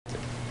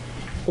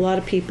a lot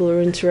of people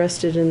are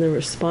interested in the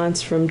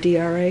response from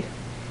DRA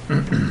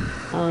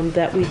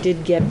that we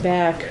did get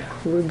back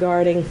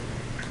regarding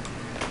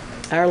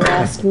our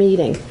last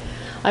meeting.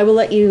 I will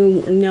let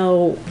you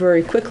know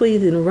very quickly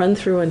the run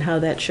through and how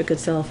that shook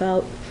itself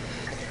out.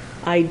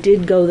 I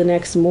did go the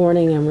next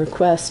morning and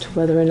request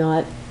whether or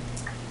not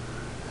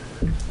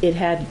it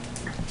had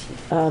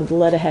the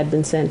letter had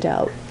been sent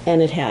out,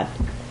 and it had.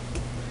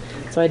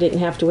 So I didn't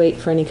have to wait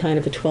for any kind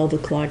of a 12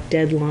 o'clock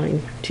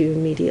deadline to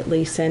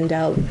immediately send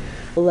out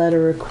a letter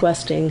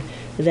requesting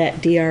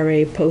that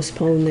DRA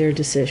postpone their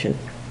decision.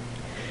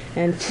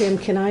 And Tim,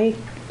 can I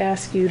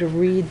ask you to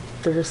read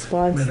the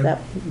response?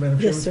 Madam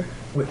Yes, sir.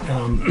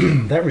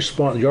 That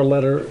response, your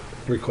letter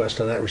request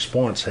and that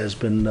response has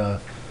been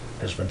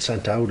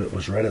sent out. It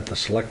was read at the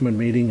selectmen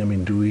meeting. I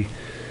mean, do we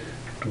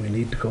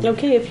need to go?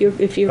 Okay, if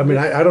you. I mean,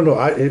 I don't know.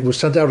 It was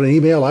sent out an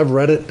email. I've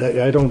read it.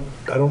 I don't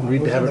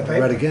read to have it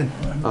read again.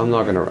 I'm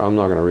not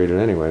gonna read it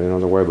anyway. You don't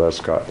have to worry about it,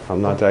 Scott.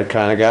 I'm not that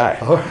kind of guy.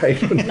 All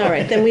right. All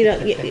right, then we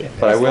don't.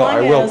 But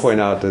I will point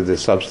out the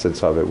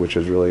substance of it, which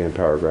is really in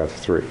paragraph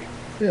 3.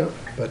 Yeah,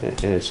 but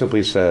And it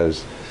simply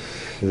says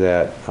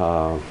that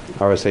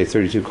RSA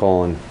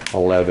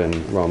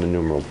 32:11 Roman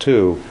numeral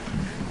 2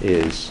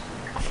 is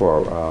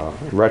for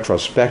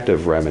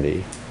retrospective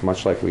remedy,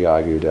 much like we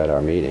argued at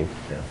our meeting.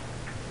 yeah.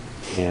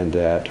 And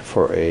that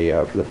for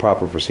the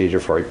proper procedure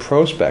for a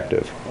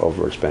prospective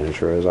over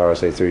expenditure is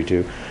RSA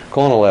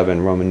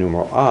 32:11 Roman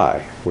numeral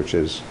I, which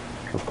is,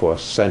 of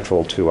course,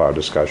 central to our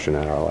discussion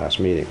at our last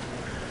meeting.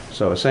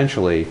 So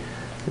essentially,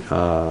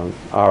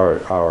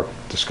 our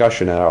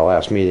discussion at our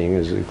last meeting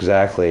is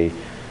exactly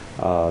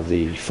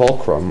the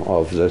fulcrum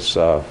of this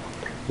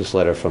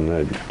letter from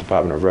the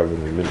Department of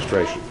Revenue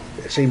Administration.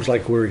 It seems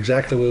like we're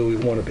exactly where we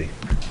want to be.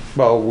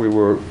 Well, we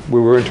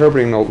were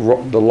interpreting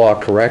the law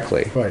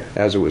correctly, Right.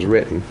 as it was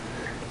written,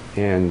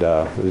 and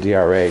the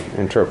DRA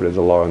interpreted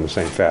the law in the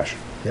same fashion.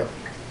 Yep.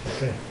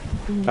 Okay.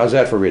 How's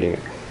that for reading it?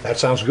 That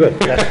sounds good.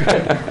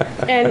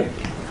 And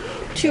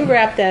to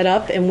wrap that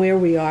up and where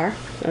we are,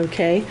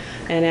 okay,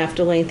 and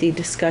after lengthy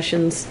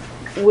discussions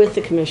with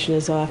the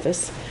Commissioner's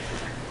office,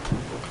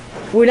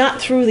 we're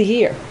not through the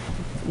year.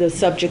 The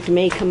subject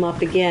may come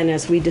up again,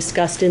 as we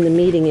discussed in the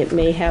meeting. It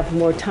may have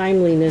more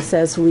timeliness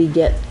as we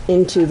get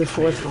into the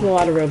fourth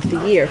quarter of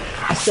the year,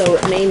 so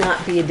it may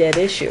not be a dead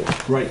issue.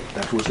 Right,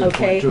 that was the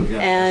Okay, point too. Yeah,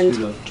 and let's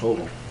do the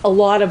total. A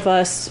lot of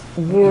us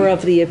were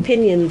of the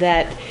opinion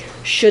that,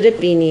 should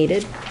it be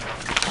needed,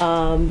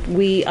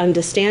 we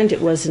understand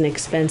it was an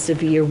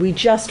expensive year. We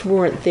just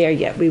weren't there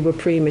yet. We were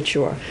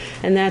premature.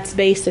 And that's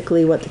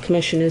basically what the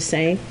Commission is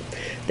saying,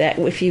 that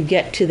if you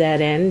get to that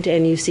end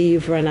and you see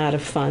you've run out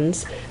of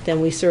funds, then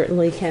we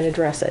certainly can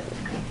address it.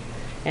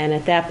 And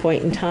at that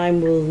point in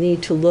time, we'll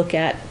need to look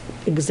at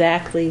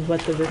exactly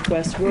what the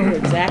requests were,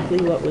 exactly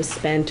what was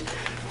spent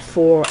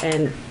for,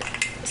 and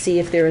see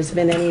if there has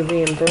been any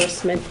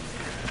reimbursement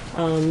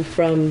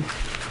from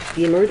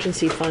the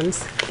emergency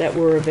funds that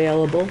were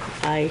available.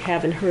 I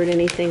haven't heard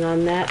anything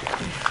on that.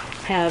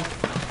 Have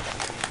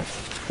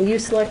you,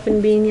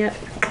 Selectman Bean, yet?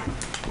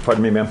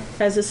 Pardon me, ma'am?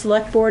 Has the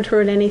Select Board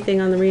heard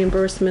anything on the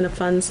reimbursement of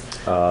funds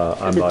for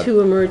I'm the not.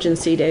 2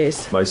 emergency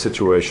days? My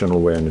situational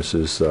awareness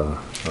is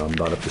I'm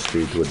not up to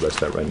speed to address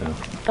that right now.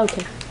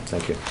 Okay,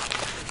 Thank you.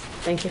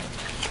 thank you.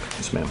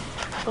 Yes, ma'am.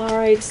 All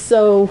right,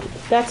 so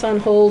that's on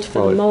hold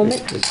for the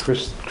moment. It's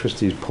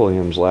Christy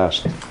Pulliam's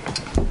last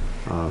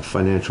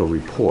financial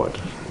report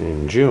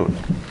in June.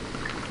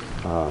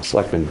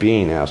 Selectman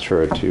Bean asked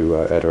her to,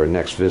 at her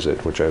next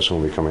visit, which I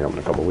assume will be coming up in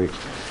a couple of weeks,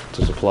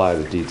 to supply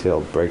the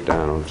detailed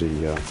breakdown of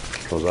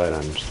those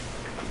items.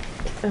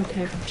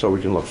 Okay, So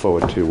we can look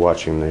forward to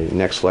watching the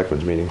next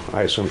Selectmen's meeting.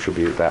 I assume she'll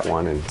be at that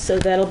one. And so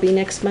that'll be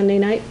next Monday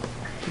night?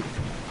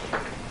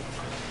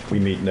 We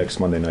meet next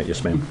Monday night,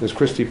 yes, ma'am. is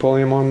Christy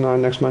Pulliam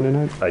on next Monday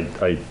night?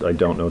 I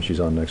don't know if she's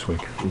on next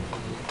week.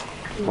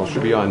 Well,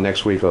 she'll be on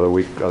next week or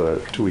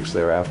the 2 weeks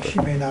thereafter.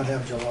 She may not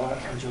have July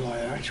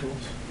actuals.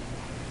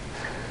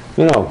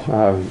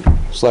 No,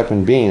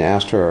 Selectman Bean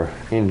asked her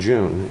in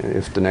June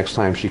if the next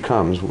time she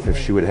comes, if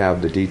she would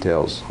have the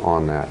details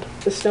on that.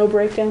 The snow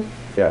breakdown?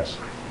 Yes.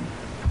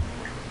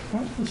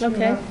 Well, we'll see what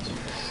Okay. happens.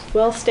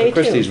 Well, stay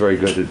Christy's tuned. very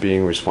good at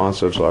being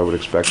responsive, so I would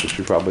expect that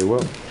she probably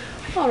will.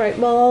 All right,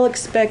 well, I'll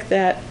expect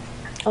that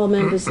all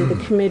members of the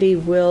committee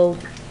will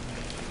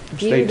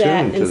view Stay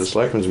that. tuned to and the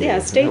Selectmen's meeting. Yeah,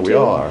 stay tuned. We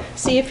all are.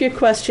 See if your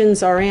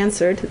questions are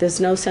answered.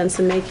 There's no sense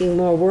in making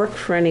more work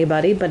for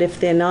anybody, but if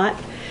they're not,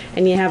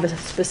 and you have a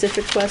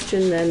specific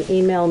question, then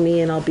email me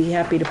and I'll be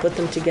happy to put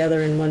them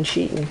together in one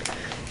sheet and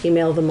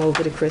email them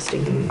over to Christy.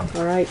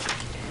 All right?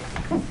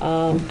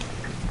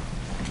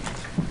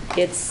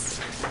 It's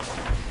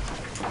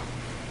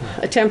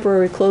a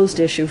temporary closed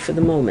issue for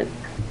the moment,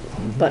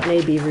 but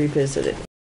may be revisited.